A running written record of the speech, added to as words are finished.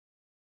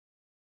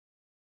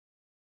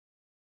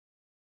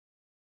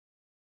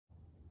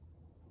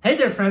Hey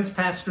there, friends.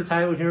 Pastor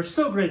Tyler here.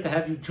 So great to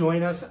have you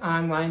join us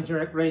online here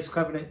at Grace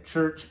Covenant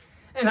Church.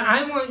 And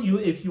I want you,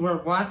 if you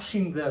are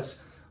watching this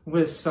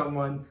with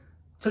someone,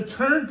 to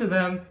turn to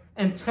them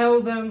and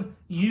tell them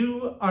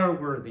you are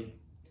worthy.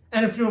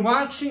 And if you're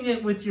watching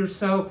it with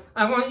yourself,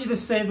 I want you to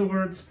say the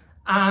words,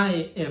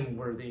 I am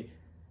worthy.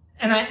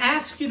 And I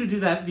ask you to do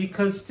that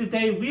because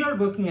today we are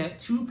looking at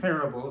two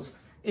parables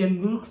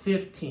in Luke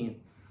 15.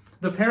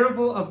 The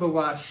parable of the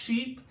lost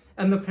sheep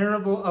and the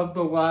parable of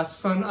the lost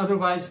son,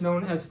 otherwise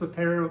known as the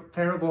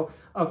parable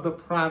of the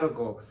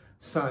prodigal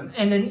son.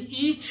 And in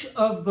each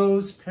of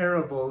those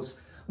parables,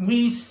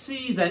 we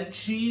see that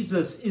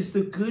Jesus is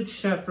the good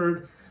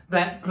shepherd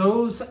that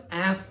goes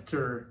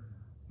after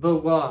the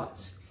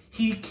lost.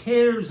 He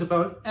cares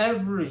about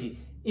every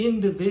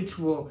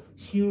individual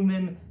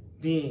human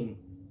being.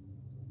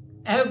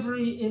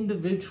 Every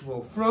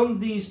individual from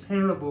these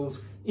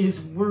parables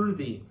is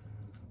worthy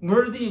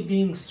of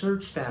being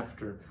searched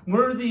after,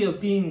 worthy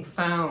of being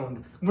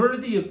found,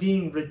 worthy of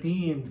being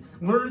redeemed,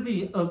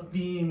 worthy of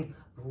being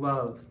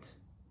loved.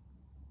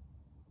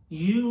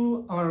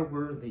 You are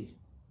worthy.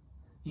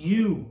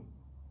 You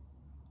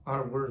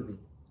are worthy.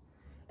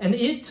 And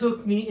it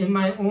took me in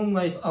my own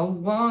life a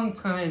long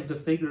time to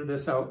figure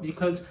this out,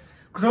 because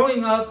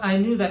growing up, I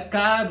knew that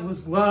God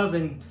was love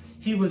and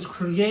He was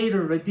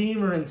creator,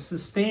 redeemer, and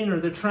sustainer,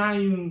 the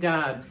triune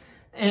God.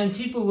 And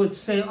people would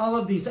say all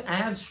of these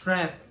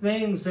abstract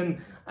things, and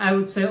I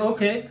would say,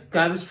 okay,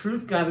 God is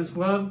truth, God is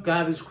love,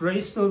 God is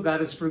graceful, God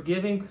is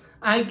forgiving.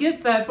 I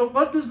get that, but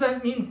what does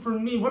that mean for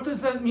me? What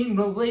does that mean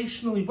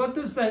relationally? What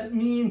does that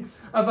mean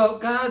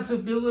about God's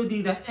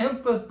ability to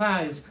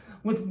empathize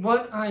with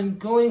what I'm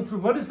going through?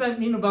 What does that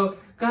mean about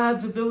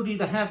God's ability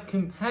to have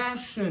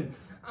compassion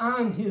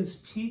on His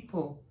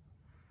people?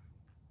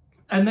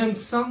 And then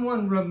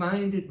someone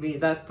reminded me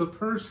that the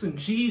person,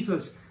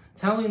 Jesus,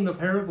 telling the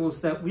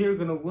parables that we are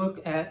going to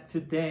look at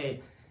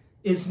today,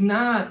 is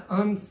not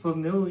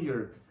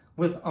unfamiliar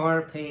with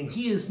our pain.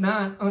 He is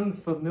not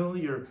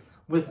unfamiliar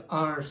with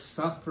our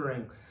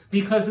suffering,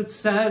 because it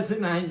says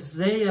in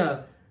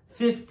Isaiah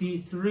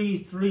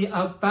 53:3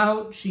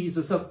 about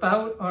Jesus,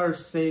 about our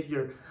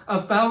Savior,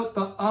 about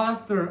the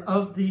author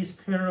of these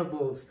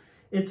parables.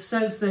 It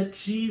says that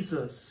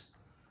Jesus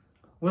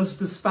was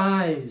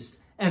despised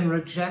and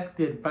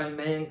rejected by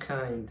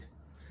mankind,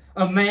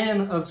 a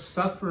man of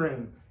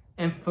suffering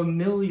and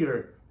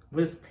familiar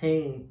with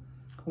pain,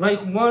 like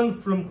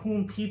one from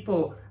whom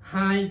people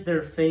hide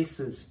their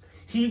faces.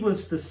 He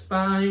was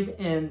despised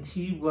and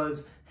He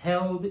was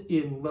held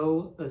in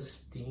low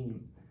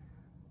esteem.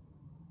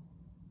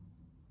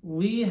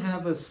 We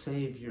have a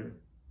Savior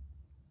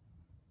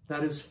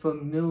that is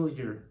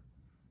familiar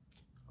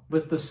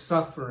with the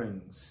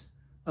sufferings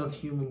of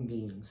human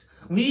beings.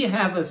 We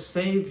have a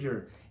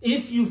Savior.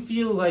 If you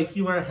feel like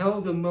you are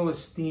held in low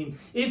esteem,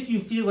 if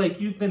you feel like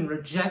you've been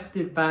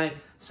rejected by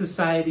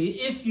society,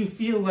 if you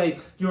feel like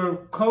your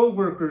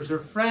co-workers or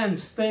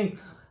friends think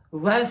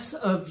less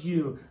of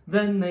you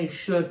than they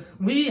should,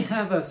 we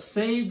have a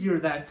Savior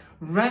that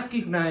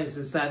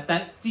recognizes that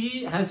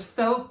has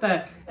felt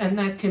that, and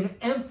that can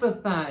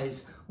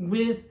empathize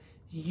with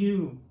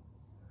you.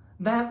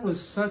 That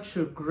was such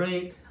a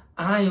great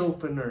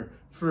eye-opener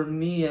for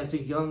me as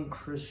a young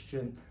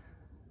Christian,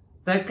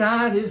 that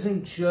God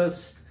isn't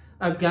just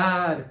a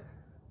God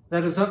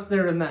that is up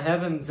there in the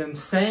heavens and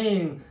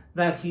saying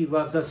that He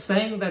loves us,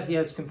 saying that He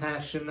has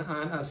compassion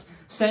on us,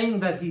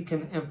 saying that He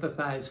can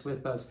empathize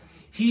with us.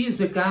 He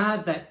is a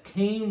God that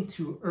came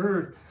to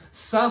earth,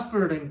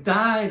 suffered and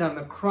died on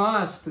the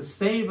cross to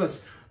save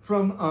us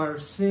from our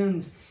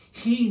sins.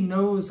 He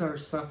knows our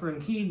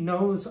suffering. He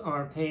knows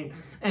our pain.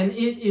 And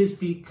it is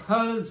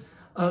because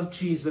of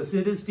Jesus,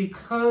 it is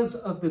because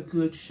of the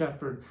Good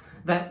Shepherd,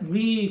 that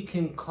we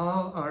can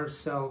call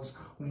ourselves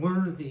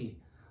worthy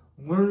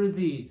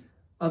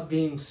of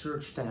being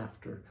searched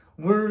after,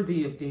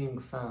 worthy of being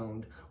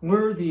found,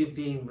 worthy of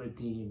being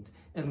redeemed,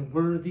 and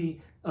worthy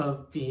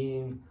of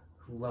being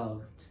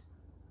loved.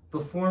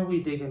 Before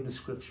we dig into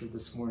Scripture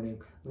this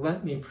morning,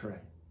 let me pray.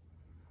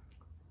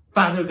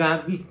 Father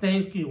God, we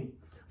thank You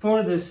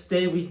for this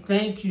day. We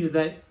thank You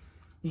that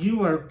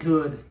You are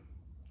good,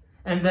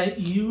 and that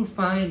You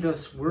find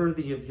us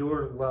worthy of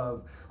Your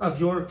love, of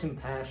Your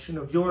compassion,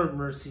 of Your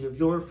mercy, of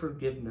Your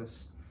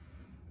forgiveness.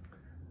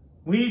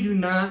 We do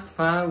not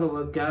follow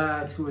a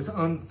God who is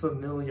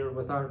unfamiliar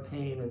with our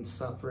pain and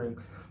suffering,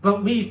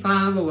 but we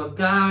follow a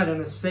God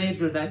and a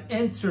Savior that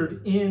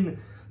entered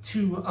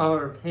into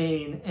our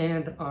pain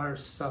and our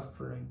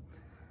suffering.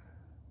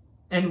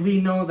 And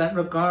we know that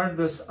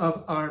regardless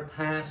of our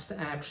past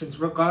actions,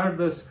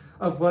 regardless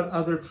of what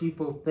other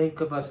people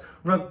think of us,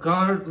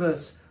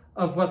 regardless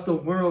of what the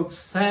world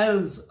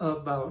says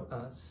about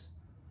us,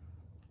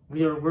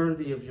 we are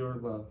worthy of Your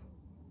love.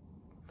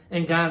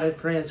 And God, I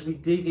pray as we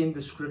dig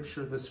into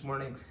Scripture this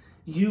morning,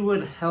 You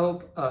would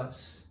help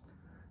us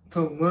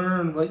to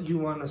learn what You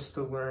want us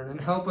to learn,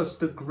 and help us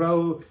to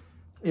grow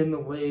in the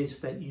ways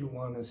that You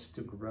want us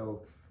to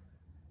grow.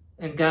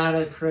 And God,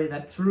 I pray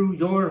that through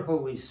Your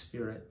Holy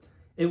Spirit,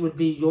 it would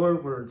be Your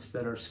words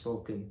that are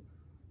spoken,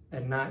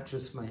 and not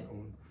just my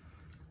own.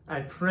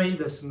 I pray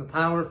this in the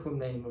powerful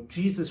name of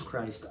Jesus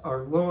Christ,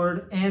 our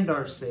Lord and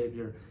our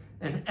Savior,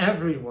 and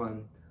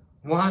everyone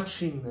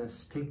watching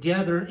this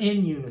together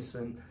in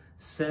unison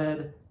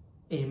said,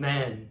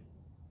 Amen.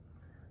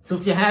 So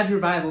if you have your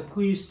Bible,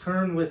 please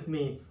turn with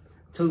me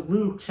to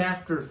Luke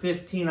chapter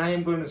 15. I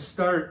am going to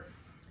start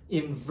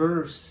in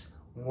verse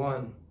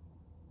 1.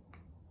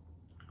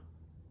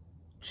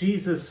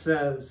 Jesus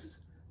says,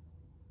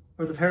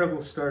 or the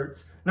parable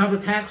starts, "Now the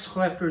tax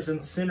collectors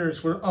and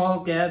sinners were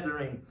all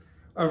gathering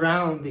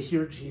around to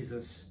hear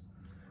Jesus.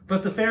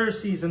 But the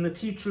Pharisees and the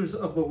teachers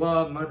of the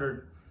law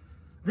muttered,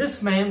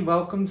 'This man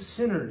welcomes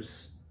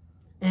sinners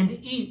and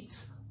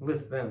eats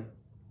with them.'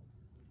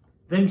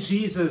 Then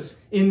Jesus,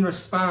 in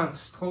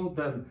response, told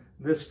them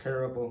this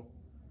parable.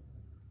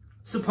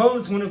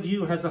 'Suppose one of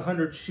you has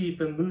 100 sheep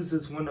and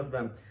loses one of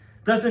them.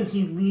 Doesn't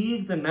he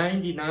leave the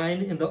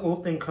 99 in the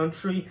open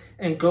country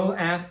and go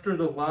after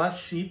the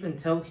lost sheep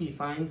until he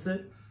finds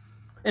it?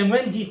 And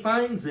when he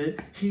finds it,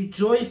 he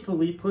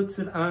joyfully puts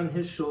it on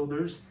his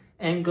shoulders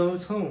and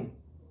goes home.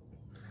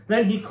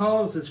 Then he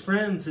calls his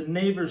friends and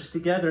neighbors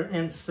together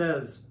and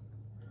says,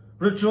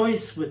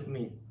 "Rejoice with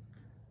me.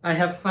 I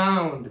have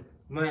found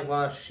my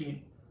lost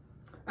sheep."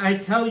 I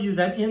tell you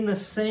that in the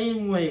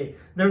same way,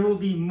 there will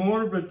be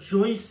more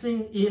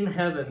rejoicing in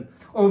heaven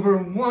over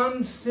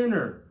one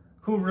sinner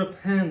who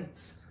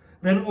repents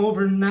than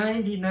over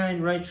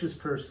 99 righteous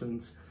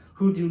persons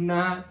who do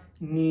not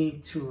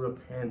need to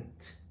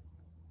repent.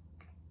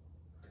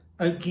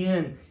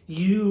 Again,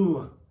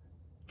 you,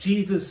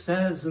 Jesus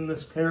says in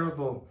this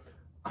parable,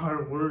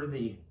 are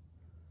worthy.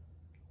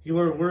 You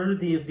are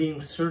worthy of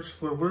being searched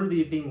for,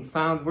 worthy of being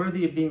found,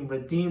 worthy of being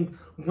redeemed,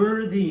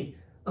 worthy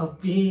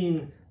of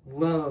being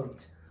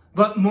loved.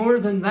 But more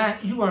than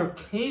that, you are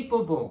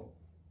capable.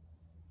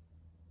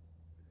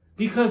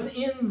 Because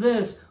in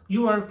this,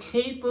 you are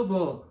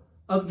capable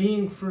of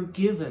being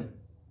forgiven.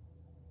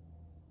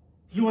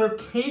 You are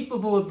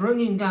capable of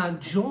bringing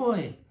God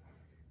joy.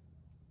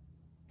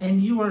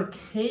 And you are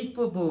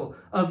capable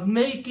of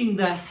making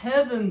the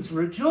heavens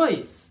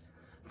rejoice.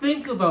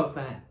 Think about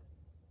that.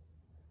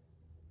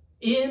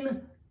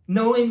 In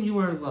knowing you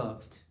are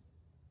loved,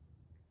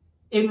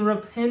 in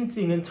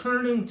repenting and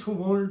turning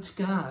towards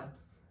God,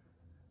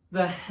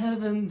 the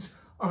heavens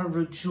are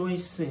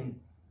rejoicing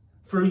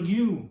for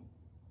you.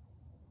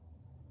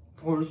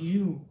 For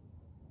you.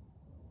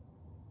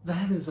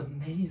 That is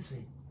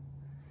amazing.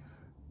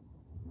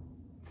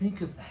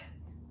 Think of that.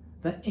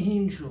 The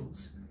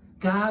angels,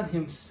 God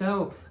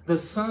himself, the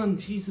Son,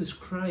 Jesus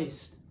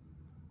Christ,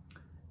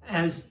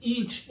 as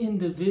each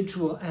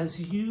individual, as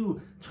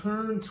you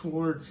turn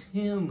towards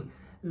him,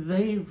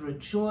 they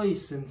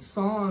rejoice in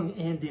song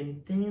and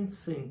in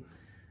dancing.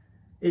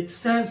 It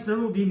says there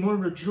will be more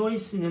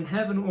rejoicing in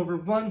heaven over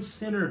one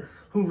sinner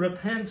who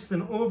repents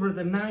than over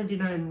the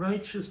 99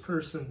 righteous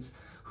persons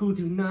who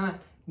do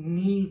not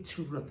need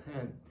to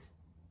repent.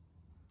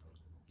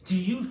 Do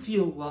you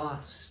feel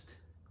lost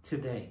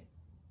today?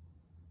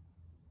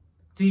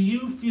 Do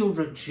you feel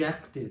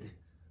rejected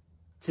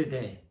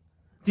today?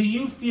 Do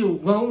you feel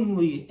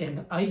lonely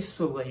and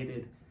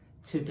isolated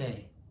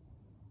today?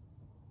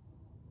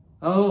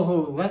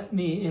 Oh, let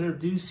me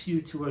introduce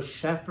you to a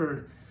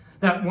shepherd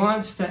that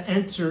wants to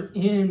enter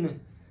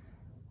in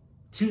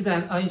to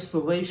that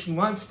isolation,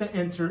 wants to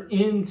enter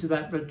into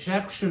that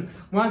rejection,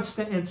 wants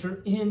to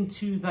enter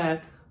into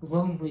that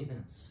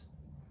loneliness.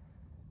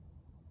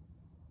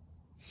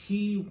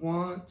 He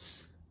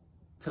wants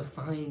to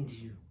find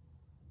you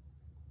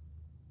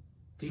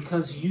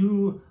because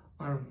you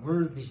are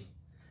worthy.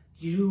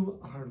 You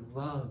are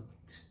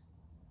loved.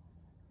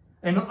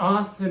 And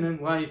often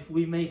in life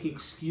we make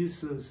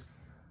excuses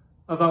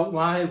about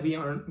why we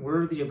aren't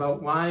worthy,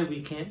 about why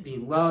we can't be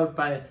loved,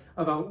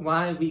 about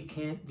why we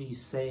can't be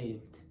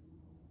saved.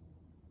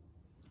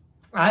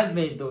 I've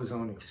made those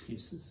own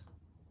excuses.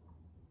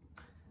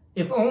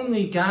 If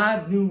only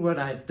God knew what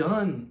I've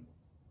done,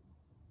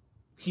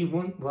 he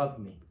wouldn't love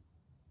me.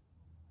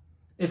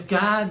 If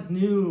God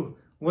knew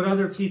what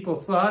other people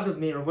thought of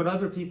me or what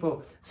other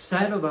people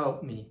said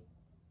about me,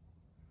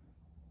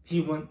 he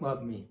wouldn't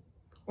love me.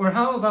 Or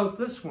how about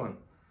this one?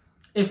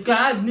 If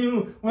God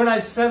knew what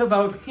I've said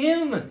about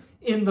him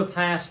in the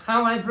past,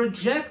 how I've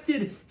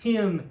rejected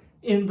him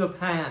in the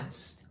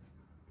past,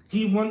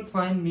 he wouldn't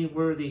find me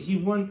worthy. He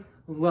wouldn't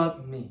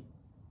love me.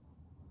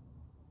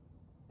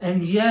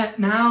 And yet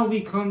now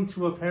we come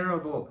to a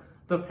parable,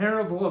 the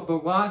parable of the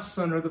lost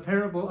son, or the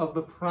parable of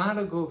the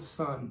prodigal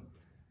son.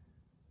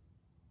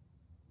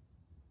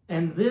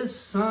 And this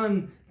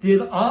son did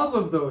all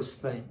of those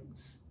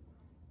things.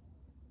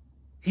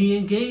 He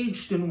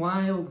engaged in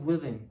wild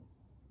living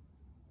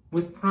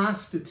with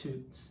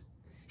prostitutes.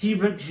 He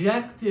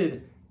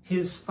rejected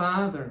his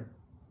father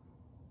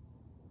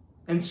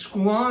and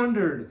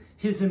squandered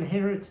his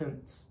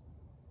inheritance.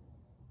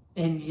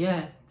 And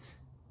yet,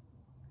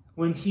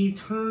 when he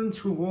turned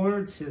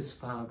towards his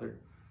father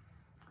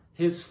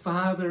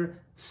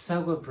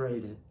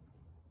celebrated.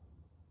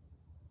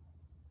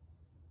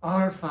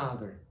 Our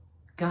Father,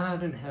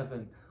 God in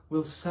heaven,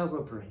 will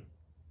celebrate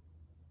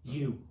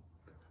you,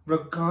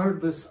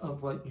 regardless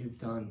of what you've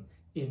done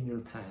in your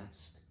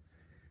past.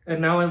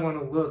 And now I want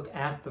to look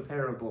at the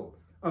parable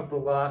of the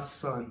lost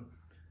son.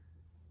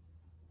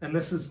 And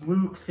this is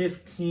Luke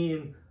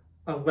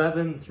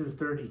 15:11 through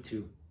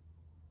 32.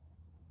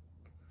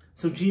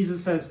 So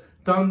Jesus has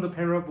done the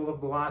parable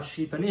of the lost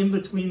sheep, and in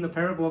between the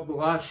parable of the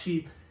lost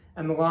sheep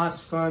and the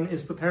lost son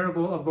is the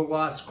parable of the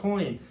lost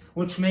coin,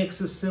 which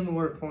makes a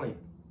similar point.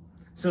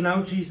 So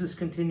now Jesus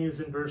continues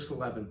in verse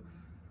 11.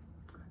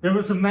 There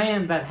was a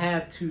man that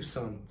had 2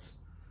 sons.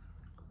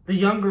 The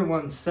younger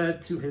one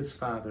said to his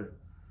father,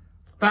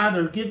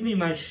 "Father, give me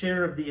my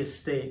share of the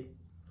estate."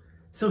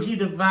 So he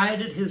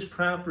divided his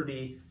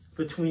property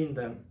between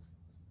them.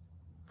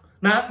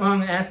 Not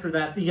long after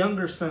that, the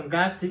younger son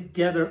got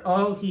together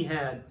all he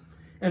had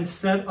and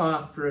set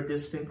off for a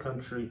distant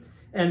country,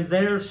 and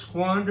there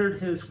squandered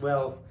his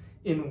wealth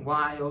in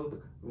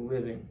wild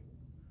living.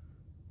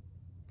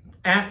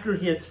 After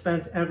he had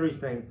spent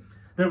everything,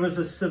 there was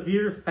a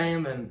severe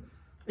famine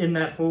in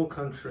that whole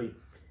country,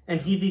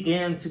 and he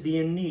began to be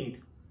in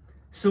need.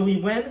 So he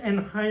went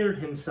and hired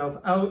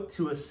himself out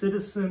to a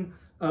citizen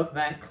of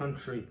that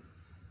country,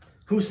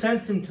 who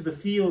sent him to the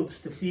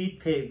fields to feed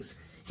pigs.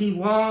 He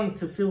longed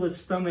to fill his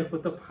stomach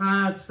with the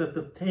pods that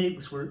the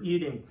pigs were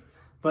eating,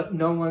 but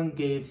no one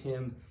gave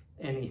him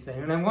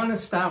anything. And I want to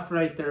stop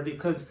right there,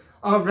 because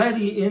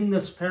already in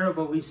this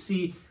parable we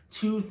see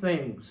 2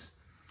 things.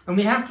 And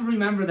we have to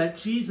remember that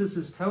Jesus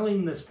is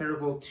telling this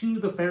parable to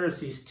the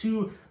Pharisees,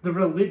 to the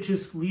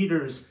religious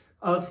leaders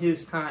of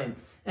his time.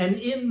 And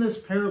in this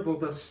parable,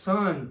 the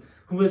son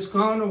who has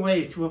gone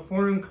away to a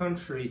foreign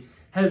country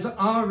has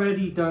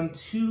already done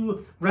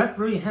 2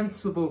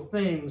 reprehensible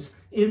things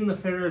in the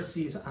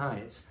Pharisees'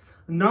 eyes.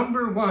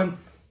 Number 1,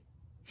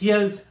 he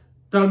has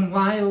done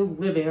wild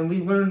living, and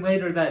we learn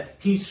later that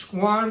he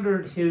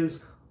squandered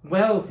his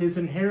wealth, his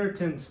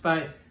inheritance,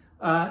 by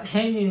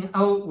hanging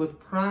out with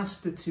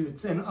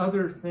prostitutes and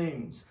other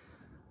things.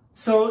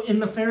 So in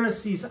the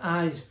Pharisees'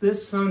 eyes,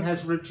 this son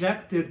has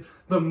rejected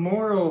the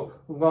moral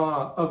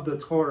law of the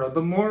Torah,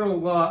 the moral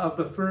law of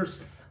the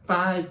first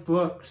 5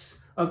 books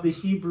of the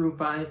Hebrew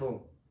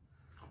Bible.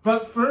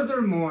 But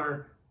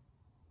furthermore,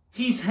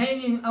 he's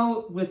hanging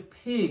out with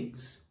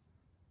pigs.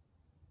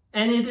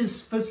 And it is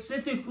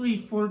specifically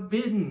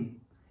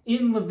forbidden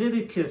in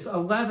Leviticus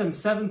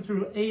 11:7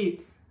 through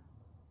 8,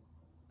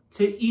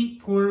 to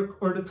eat pork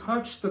or to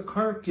touch the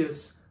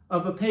carcass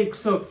of a pig.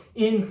 So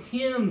in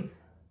him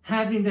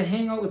having to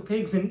hang out with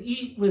pigs and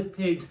eat with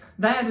pigs,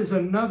 that is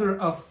another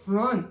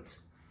affront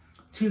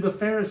to the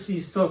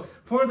Pharisees. So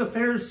for the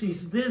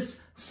Pharisees,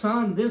 this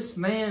son, this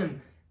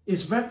man,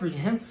 is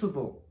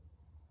reprehensible.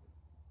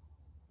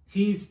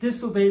 He's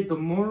disobeyed the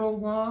moral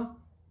law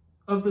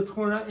of the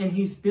Torah, and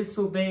he's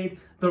disobeyed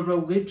the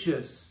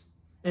religious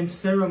and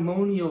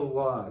ceremonial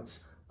laws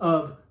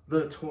of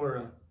the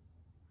Torah.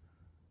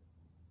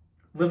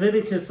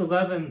 Leviticus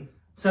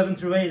 11:7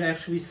 through 8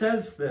 actually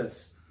says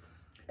this.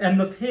 And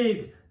the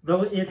pig,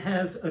 though it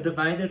has a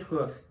divided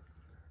hoof,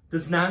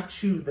 does not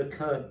chew the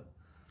cud.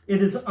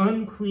 It is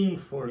unclean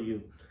for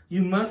you.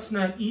 You must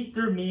not eat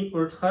their meat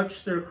or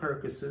touch their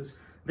carcasses.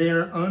 They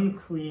are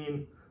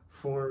unclean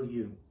for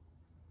you.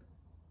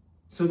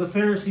 So the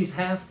Pharisees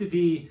have to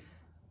be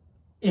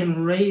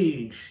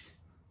enraged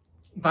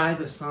by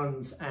the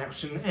son's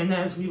action. And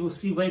as we will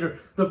see later,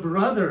 the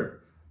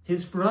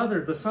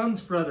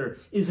son's brother,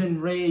 is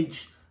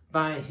enraged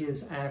by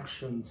his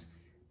actions.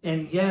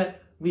 And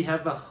yet we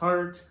have the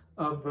heart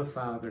of the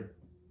father.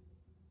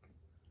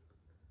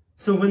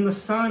 So when the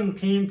son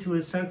came to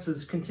his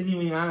senses,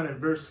 continuing on in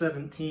verse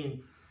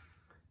 17,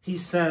 he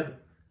said,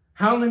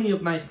 "How many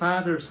of my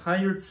father's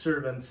hired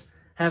servants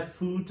have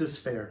food to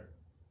spare?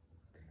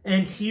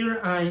 And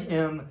here I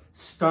am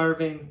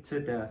starving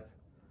to death.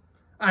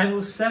 I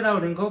will set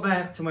out and go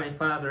back to my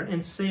father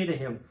and say to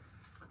him,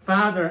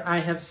 'Father, I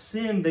have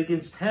sinned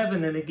against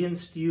heaven and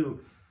against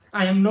you.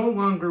 I am no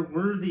longer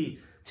worthy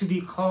to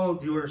be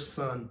called your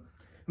son.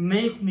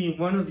 Make me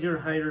one of your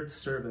hired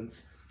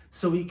servants.'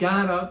 So he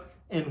got up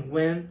and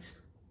went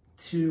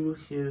to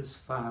his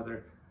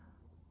father."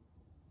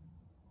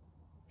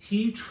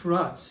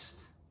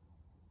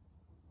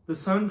 The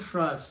son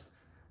trusts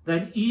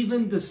that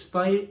even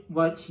despite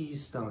what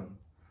he's done,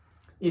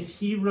 if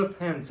he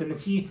repents and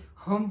if he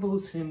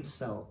humbles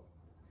himself,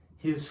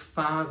 his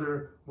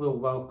father will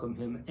welcome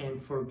him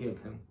and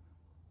forgive him.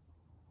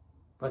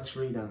 Let's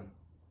read on.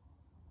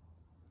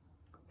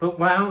 "But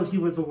while he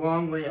was a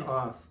long way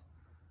off,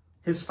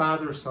 his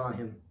father saw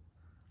him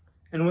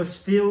and was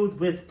filled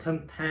with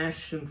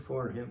compassion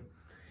for him.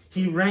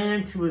 He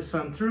ran to his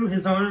son, threw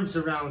his arms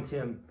around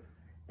him,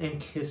 and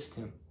kissed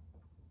him.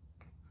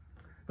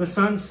 The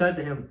son said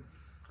to him,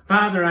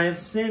 'Father, I have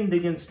sinned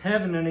against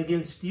heaven and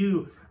against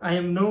you. I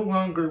am no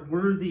longer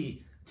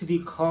worthy to be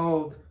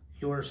called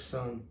your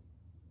son.'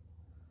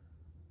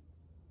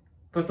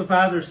 But the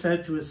father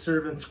said to his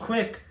servants,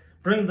 'Quick,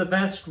 bring the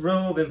best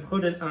robe and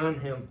put it on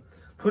him.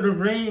 Put a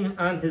ring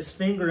on his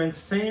finger and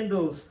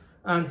sandals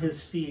on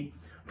his feet.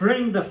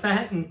 Bring the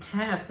fattened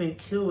calf and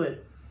kill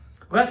it.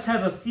 Let's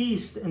have a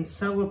feast and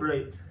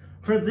celebrate.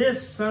 For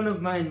this son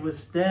of mine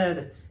was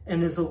dead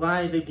and is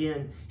alive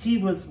again. He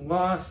was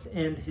lost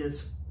and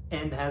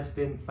has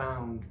been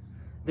found."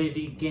 They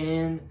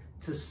began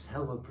to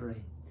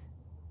celebrate.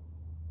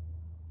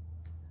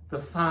 The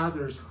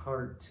Father's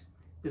heart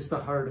is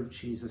the heart of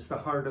Jesus, the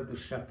heart of the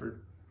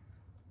shepherd.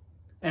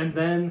 And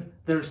then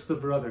there's the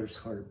brother's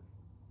heart,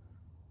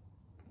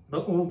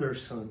 the older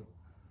son.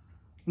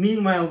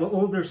 Meanwhile, the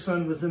older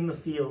son was in the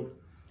field.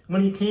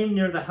 When he came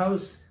near the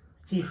house,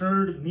 he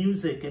heard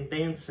music and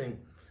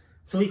dancing.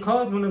 So he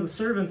called one of the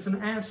servants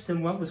and asked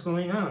him what was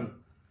going on.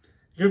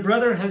 "Your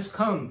brother has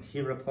come," he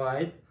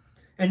replied,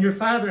 "and your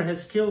father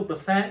has killed the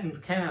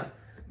fattened calf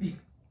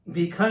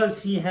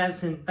because he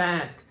has him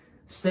back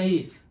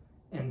safe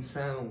and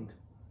sound."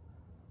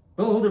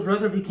 The older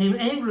brother became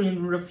angry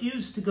and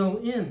refused to go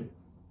in.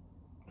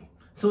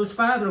 So his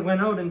father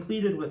went out and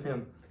pleaded with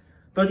him.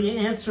 But he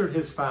answered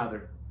his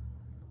father,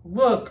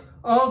 "Look,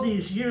 all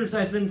these years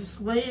I've been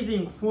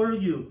slaving for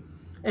you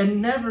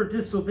and never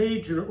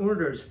disobeyed your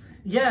orders.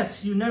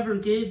 Yes, you never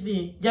gave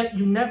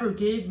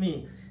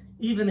me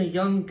even a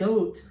young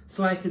goat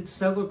so I could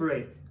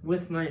celebrate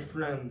with my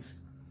friends.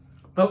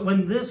 But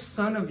when this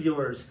son of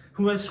yours,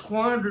 who has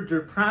squandered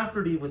your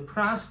property with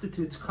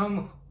prostitutes,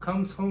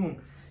 comes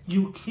home,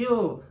 you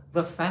kill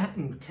the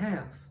fattened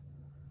calf."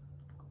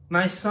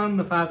 "My son,"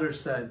 the father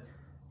said,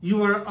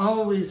 "you are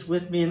always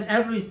with me and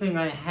everything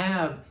I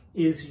have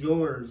is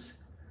yours."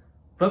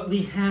 But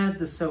we had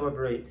to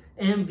celebrate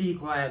and be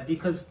glad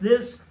because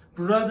this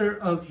brother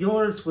of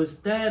yours was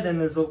dead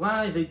and is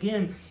alive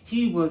again.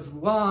 He was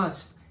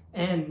lost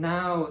and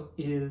now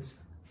is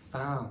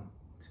found.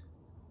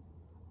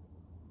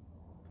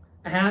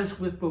 As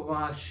with the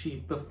lost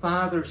sheep, the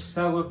Father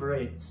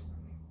celebrates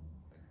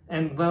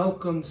and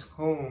welcomes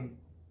home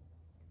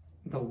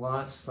the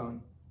lost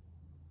son.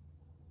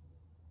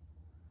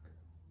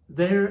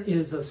 There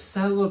is a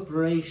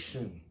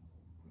celebration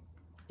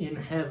in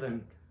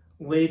heaven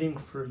waiting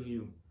for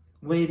you,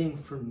 waiting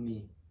for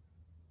me.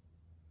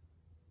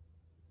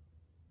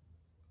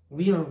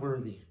 We are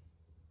worthy.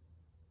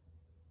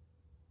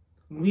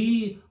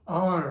 We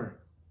are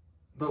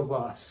the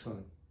lost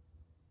son.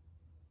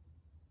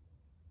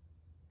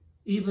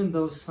 Even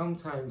though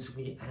sometimes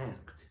we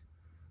act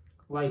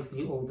like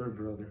the older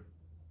brother.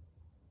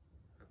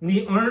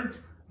 We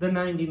aren't the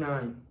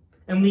 99,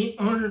 and we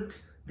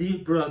aren't the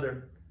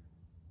brother.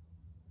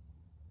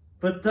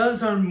 But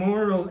does our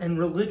moral and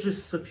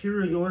religious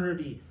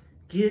superiority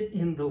get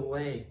in the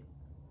way?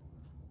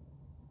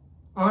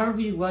 Are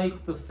we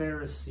like the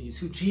Pharisees,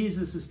 who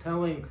Jesus is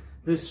telling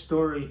this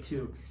story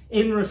to,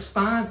 in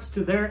response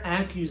to their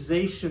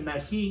accusation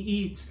that he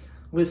eats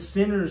with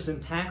sinners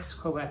and tax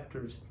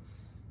collectors?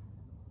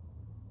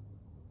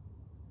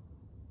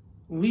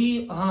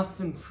 We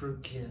often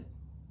forget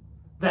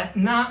that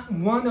not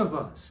one of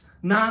us,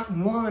 not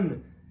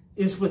one,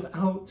 is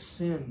without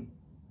sin.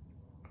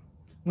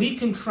 We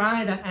can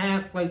try to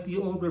act like the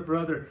older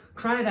brother,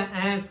 try to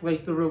act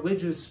like the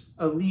religious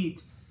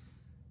elite,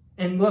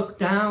 and look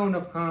down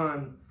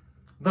upon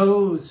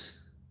those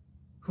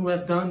who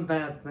have done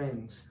bad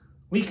things.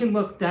 We can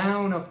look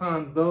down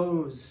upon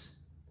those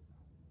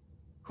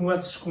who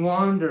have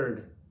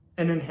squandered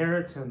an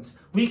inheritance.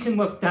 We can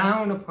look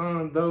down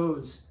upon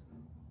those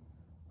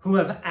who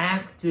have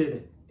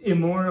acted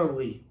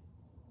immorally.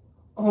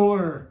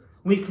 Or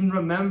we can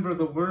remember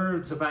the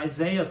words of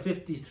Isaiah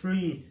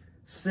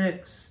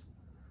 53:6.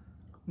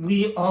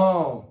 We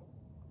all,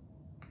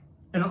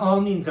 and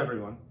all means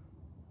everyone,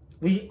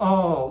 we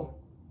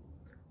all,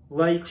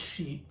 like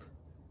sheep,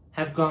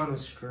 have gone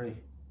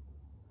astray.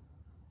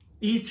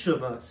 Each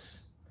of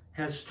us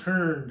has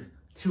turned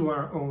to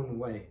our own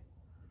way.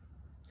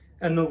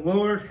 And the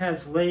Lord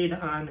has laid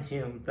on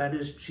him, that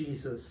is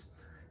Jesus,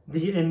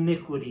 the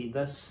iniquity,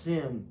 the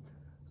sin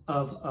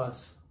of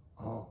us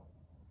all.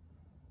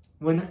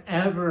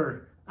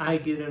 Whenever I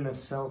get in a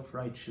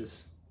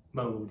self-righteous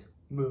mood,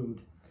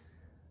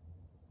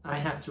 I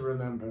have to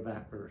remember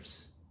that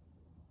verse.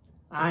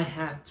 I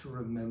have to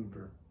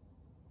remember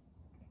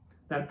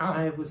that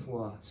I was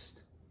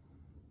lost,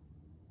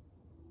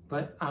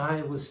 but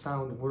I was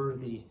found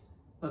worthy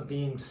of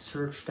being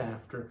searched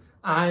after.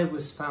 I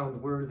was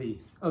found worthy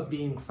of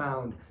being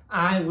found.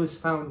 I was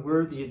found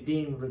worthy of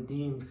being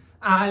redeemed.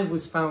 I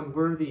was found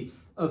worthy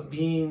of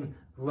being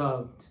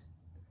loved.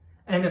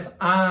 And if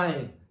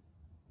I,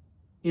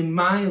 in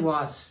my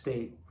lost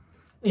state,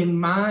 in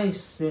my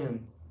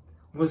sin,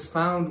 was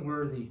found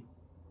worthy,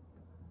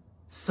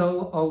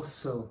 so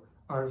also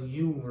are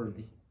you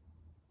worthy.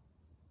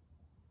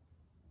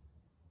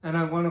 And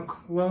I want to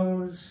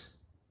close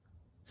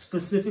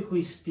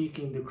specifically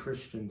speaking to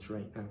Christians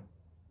right now.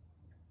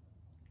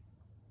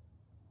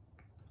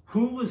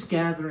 Who was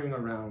gathering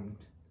around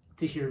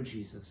to hear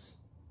Jesus?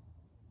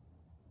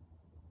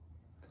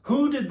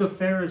 Who did the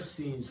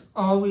Pharisees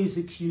always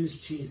accuse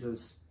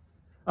Jesus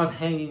of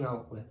hanging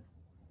out with?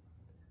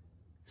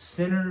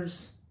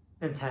 Sinners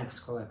and tax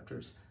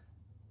collectors.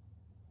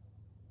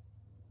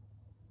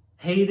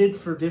 Hated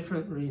for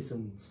different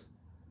reasons,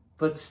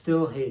 but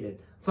still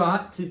hated.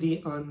 Thought to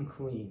be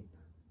unclean.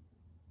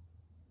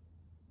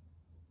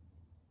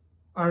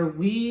 Are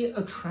we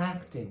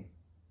attracting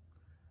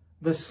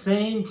the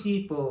same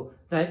people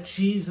that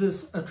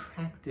Jesus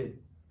attracted?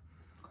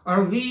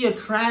 Are we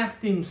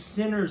attracting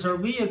sinners? Are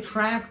we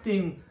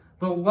attracting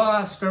the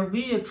lost? Are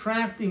we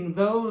attracting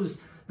those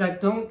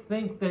that don't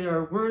think they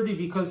are worthy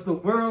because the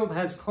world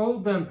has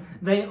told them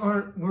they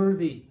aren't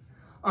worthy?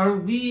 Are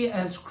we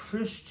as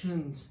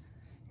Christians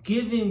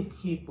giving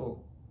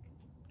people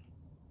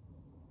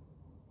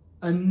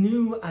a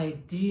new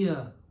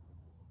idea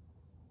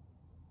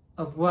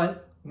of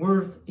what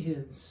worth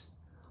is?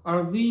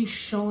 Are we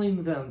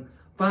showing them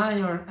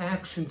by our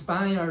actions,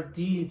 by our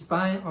deeds,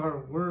 by our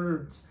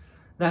words,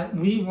 that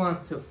we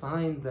want to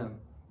find them,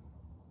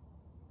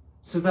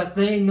 so that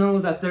they know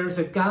that there's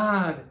a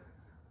God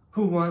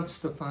who wants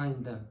to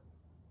find them,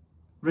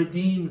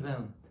 redeem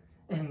them,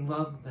 and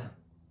love them?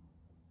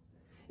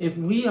 If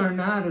we are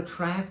not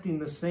attracting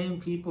the same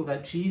people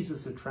that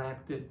Jesus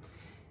attracted,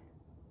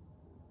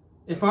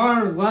 if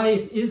our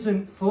life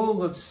isn't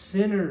full of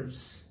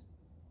sinners,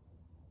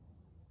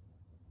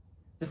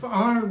 if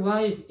our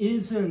life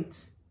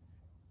isn't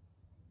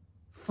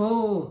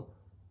full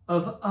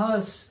of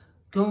us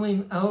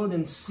going out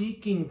and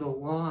seeking the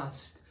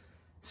lost,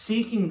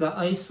 seeking the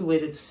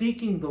isolated,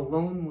 seeking the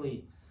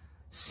lonely,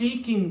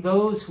 seeking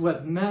those who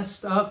have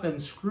messed up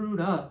and screwed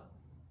up,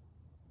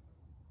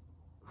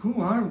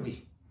 who are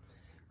we?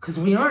 Because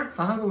we aren't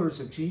followers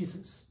of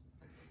Jesus.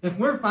 If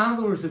we're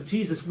followers of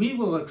Jesus, we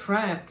will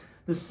attract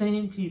the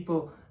same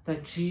people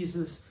that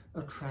Jesus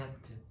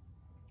attracted.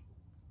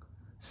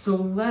 So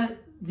let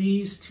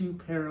these two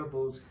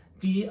parables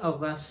be a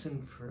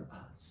lesson for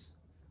us.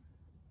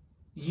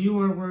 You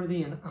are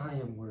worthy and I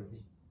am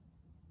worthy.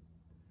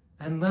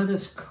 And let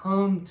us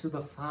come to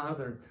the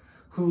Father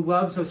who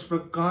loves us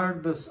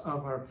regardless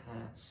of our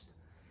past.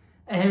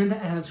 And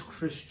as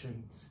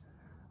Christians,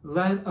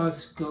 let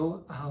us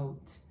go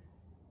out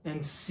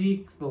and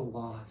seek the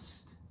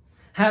lost.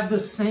 Have the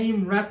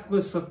same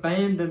reckless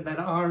abandon that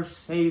our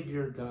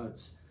Savior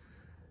does,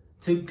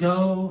 to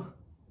go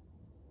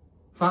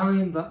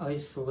find the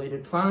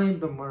isolated, find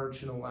the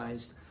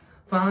marginalized,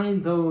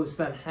 find those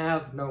that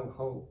have no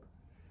hope,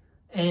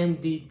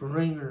 and be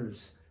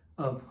bringers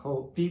of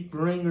hope, be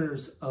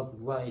bringers of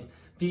life,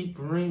 be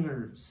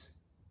bringers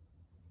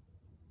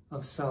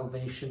of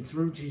salvation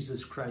through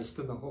Jesus Christ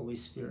and the Holy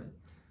Spirit.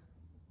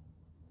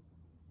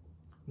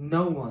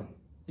 No one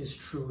is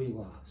truly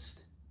lost,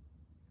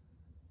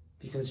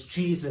 because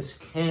Jesus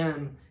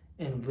can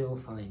and will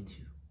find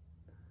you.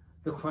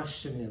 The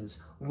question is,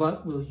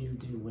 what will you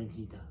do when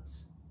he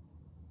does?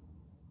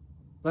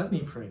 Let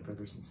me pray,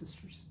 brothers and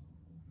sisters.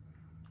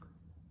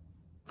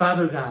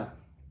 Father God,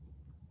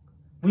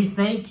 we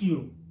thank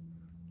you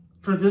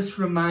for this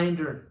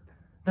reminder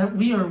that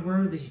we are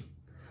worthy.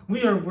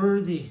 We are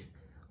worthy.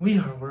 We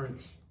are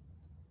worthy.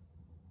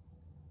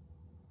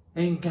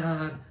 And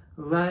God,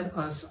 let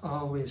us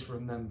always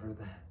remember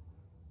that.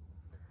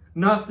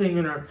 Nothing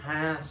in our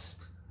past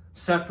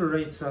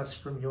separates us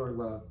from your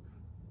love.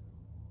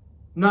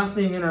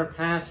 Nothing in our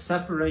past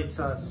separates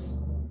us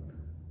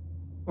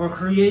or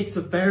creates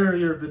a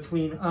barrier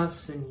between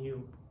us and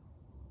you.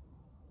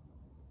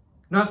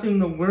 Nothing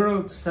the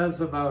world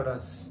says about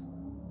us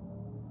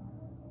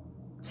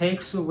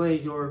takes away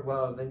your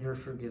love and your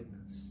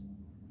forgiveness.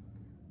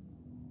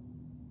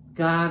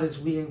 God, as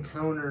we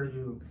encounter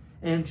you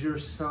and your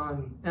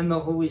Son and the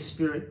Holy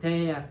Spirit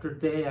day after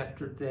day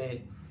after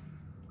day,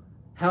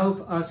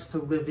 help us to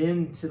live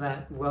into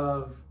that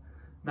love,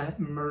 that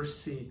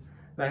mercy,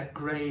 that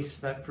grace,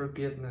 that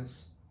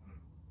forgiveness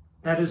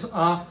that is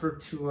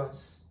offered to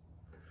us.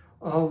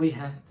 All we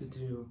have to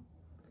do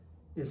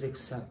is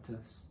accept it.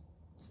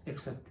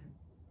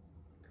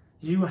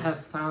 You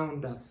have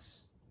found us.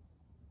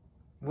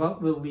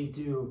 What will we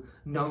do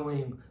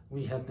knowing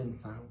we have been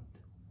found?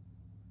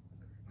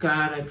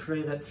 God, I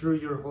pray that through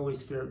your Holy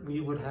Spirit,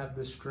 we would have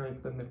the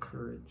strength and the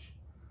courage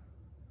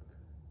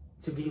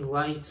to be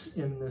lights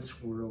in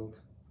this world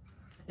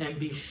and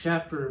be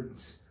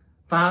shepherds,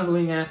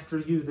 following after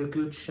you, the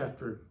Good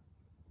Shepherd,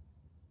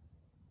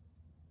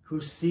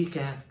 who seek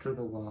after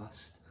the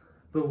lost,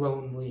 the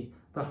lonely,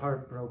 the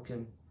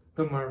heartbroken,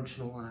 the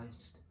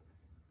marginalized,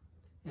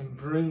 and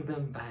bring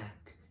them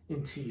back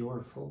into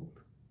your fold.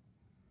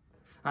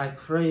 I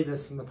pray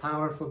this in the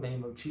powerful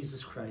name of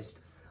Jesus Christ,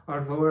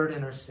 our Lord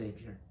and our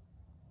Savior.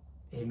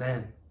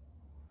 Amen.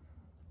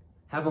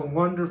 Have a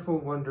wonderful,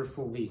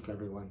 wonderful week,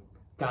 everyone.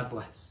 God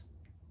bless.